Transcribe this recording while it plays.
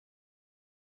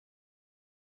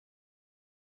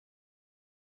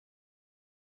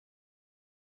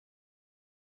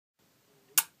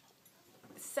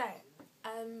So,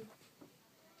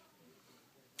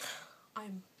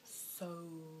 I'm so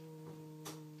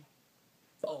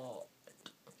bored.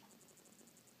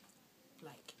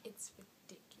 Like, it's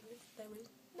ridiculous. There is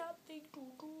nothing to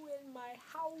do in my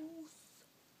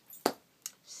house.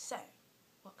 So,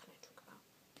 what can I talk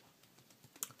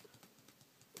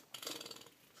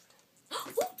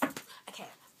about? Okay,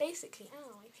 basically, I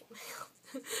hit my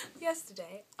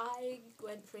yesterday, I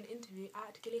went for an interview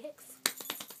at Gilly Hicks.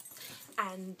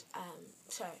 And,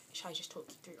 so, shall I just talk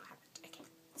you through what happened? Okay,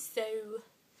 so,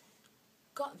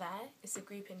 got there, it's a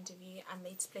group interview, and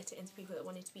they'd split it into people that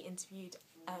wanted to be interviewed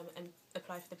and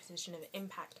apply for the position of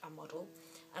impact and model.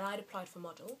 And I'd applied for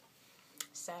model,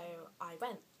 so I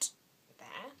went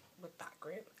there with that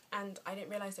group, and I didn't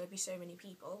realise there would be so many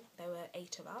people. There were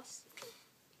 8 of us.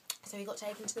 So we got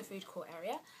taken to the food court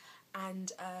area,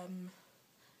 and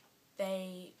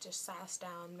they just sat us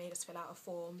down, made us fill out a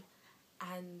form,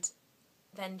 and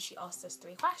then she asked us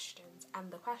 3 questions,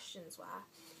 and the questions were,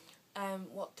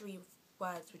 what 3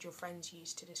 words would your friends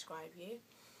use to describe you?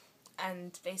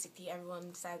 And basically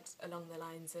everyone said along the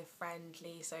lines of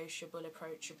friendly, sociable,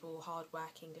 approachable,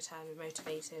 hardworking, determined,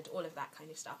 motivated, all of that kind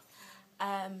of stuff.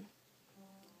 And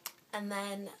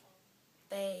then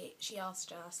she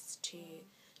asked us to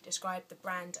describe the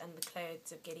brand and the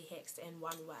clothes of Gilly Hicks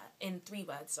in 3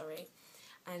 words, sorry.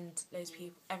 And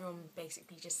everyone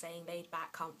basically just saying laid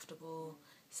back, comfortable,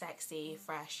 sexy,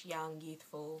 fresh, young,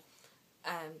 youthful,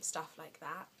 stuff like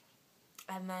that.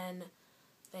 And then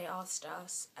they asked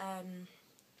us,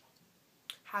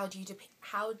 how do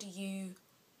you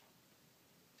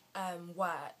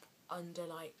work under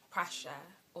like pressure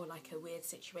or like a weird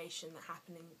situation that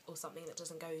happening or something that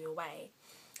doesn't go your way?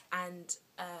 And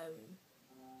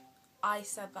I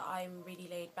said that I'm really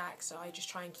laid back, so I just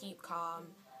try and keep calm,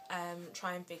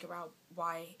 try and figure out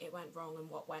why it went wrong and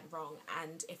what went wrong,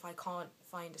 and if I can't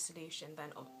find a solution,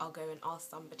 then I'll go and ask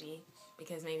somebody,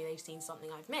 because maybe they've seen something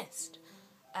I've missed.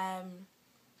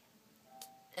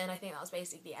 And I think that was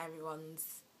basically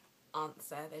everyone's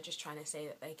answer. They're just trying to say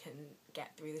that they can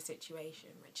get through the situation,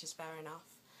 which is fair enough.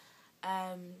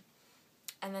 And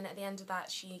then at the end of that,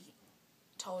 she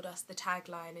told us the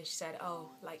tagline, and she said,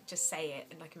 oh, like, just say it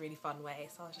in like a really fun way.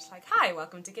 So I was just like, hi,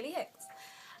 welcome to Gilly Hicks.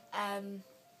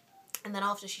 And then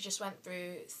after, she just went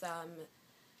through some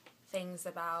things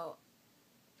about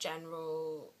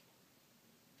general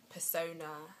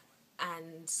persona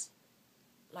and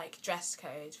like dress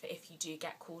code for if you do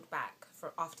get called back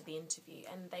for after the interview.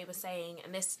 And they were saying,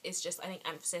 and this is just, I think,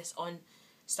 emphasis on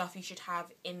stuff you should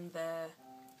have in the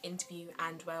interview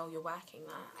and while you're working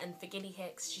there. And for Gilly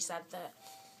Hicks, she said that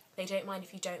they don't mind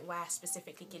if you don't wear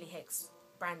specifically Gilly Hicks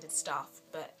branded stuff,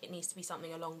 but it needs to be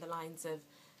something along the lines of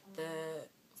the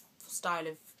style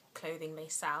of clothing they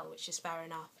sell, which is fair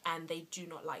enough. And they do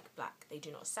not like black. They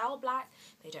do not sell black.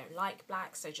 They don't like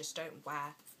black, so just don't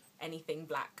wear anything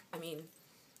black. I mean,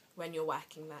 when you're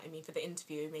working there, I mean, for the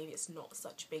interview, maybe it's not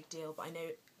such a big deal, but I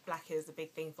know black is a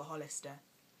big thing for Hollister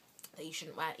that you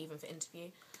shouldn't wear even for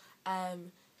interview.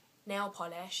 Nail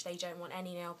polish, they don't want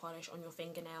any nail polish on your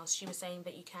fingernails. She was saying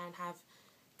that you can have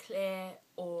clear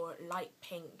or light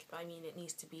pink, but I mean, it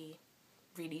needs to be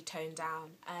really toned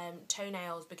down.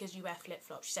 Toenails, because you wear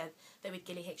flip-flops, she said that with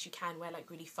Gilly Hicks you can wear like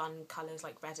really fun colours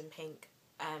like red and pink,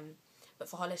 but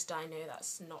for Hollister I know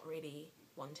that's not really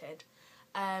wanted.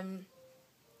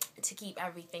 To keep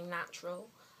everything natural,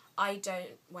 I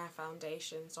don't wear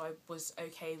foundation, so I was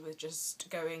okay with just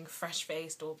going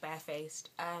fresh-faced or bare-faced.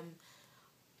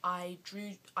 I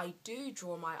do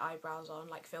draw my eyebrows on,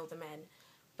 like fill them in,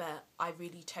 but I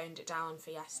really toned it down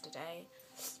for yesterday.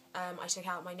 I took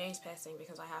out my nose piercing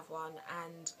because I have one,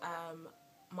 and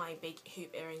my big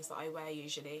hoop earrings that I wear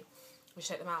usually. I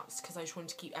took them out because I just wanted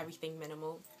to keep everything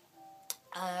minimal.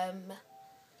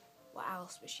 What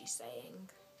else was she saying?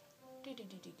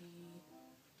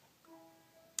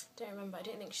 Don't remember. I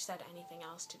don't think she said anything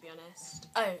else, to be honest.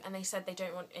 Oh, and they said they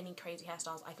don't want any crazy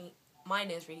hairstyles. I think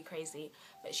mine is really crazy,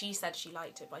 but she said she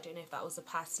liked it, but I don't know if that was a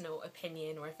personal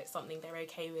opinion or if it's something they're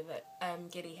okay with at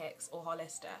Gilly Hicks or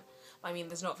Hollister. I mean,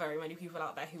 there's not very many people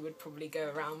out there who would probably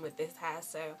go around with this hair,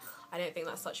 so I don't think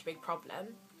that's such a big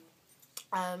problem.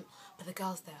 But the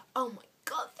girls there, oh my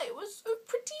god, they were so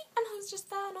pretty, and I was just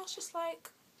there, and I was just like,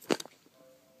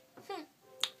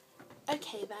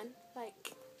 okay then,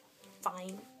 like,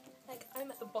 fine. Like, I'm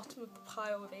at the bottom of the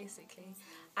pile, basically,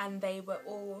 and they were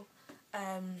all,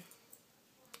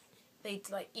 they'd,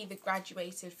 like, either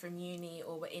graduated from uni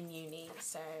or were in uni,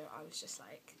 so I was just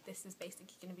like, this is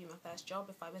basically going to be my first job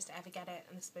if I was to ever get it,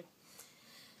 and this is my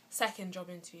second job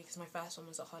interview, because my first one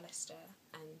was at Hollister,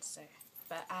 and so,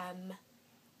 but,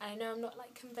 I know I'm not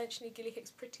like conventionally Gilly Hicks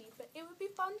pretty, but it would be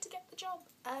fun to get the job.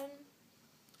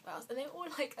 What else? And they were all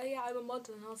like, oh yeah, I'm a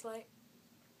model, and I was like,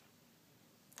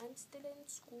 I'm still in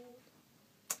school,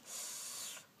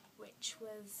 which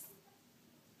was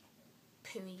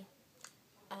pooey.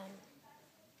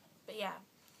 But yeah,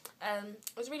 it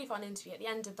was a really fun interview. At the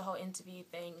end of the whole interview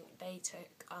thing, they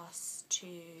took us to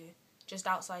just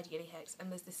outside Gilly Hicks,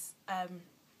 and there's this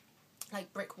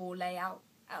like brick wall layout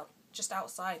out just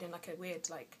outside in like a weird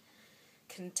like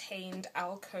contained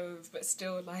alcove, but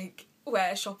still like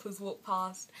where shoppers walk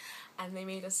past, and they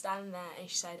made us stand there, and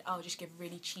she said, oh, just give a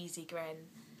really cheesy grin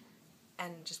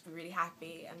and just be really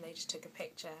happy, and they just took a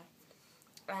picture,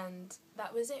 and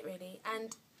that was it really.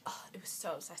 And it was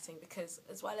so upsetting because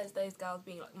as well as those girls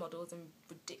being like models and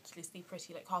ridiculously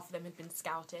pretty, like half of them had been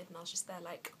scouted, and I was just there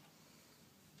like,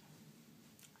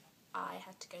 I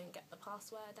had to go and get the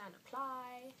password and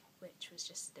apply, which was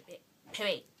just a bit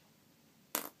pooey.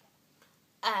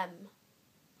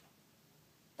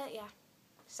 But yeah,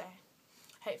 so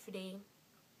hopefully,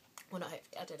 well not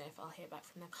hopefully, I don't know if I'll hear back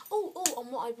from them.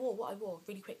 On what I wore,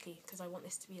 really quickly, because I want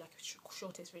this to be like a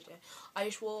shortest video. I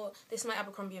just wore, this is my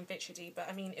Abercrombie and Fitch hoodie, but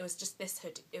I mean it was just this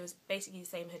hoodie, it was basically the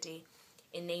same hoodie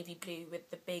in navy blue with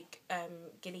the big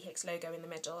Gilly Hicks logo in the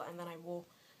middle, and then I wore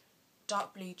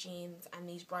dark blue jeans and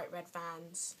these bright red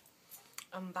Vans,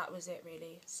 and that was it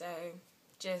really. So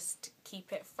just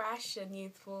keep it fresh and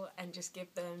youthful, and just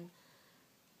give them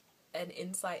an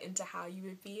insight into how you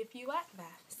would be if you worked there.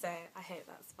 So I hope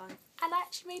that's fun. And I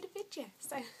actually made a video,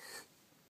 so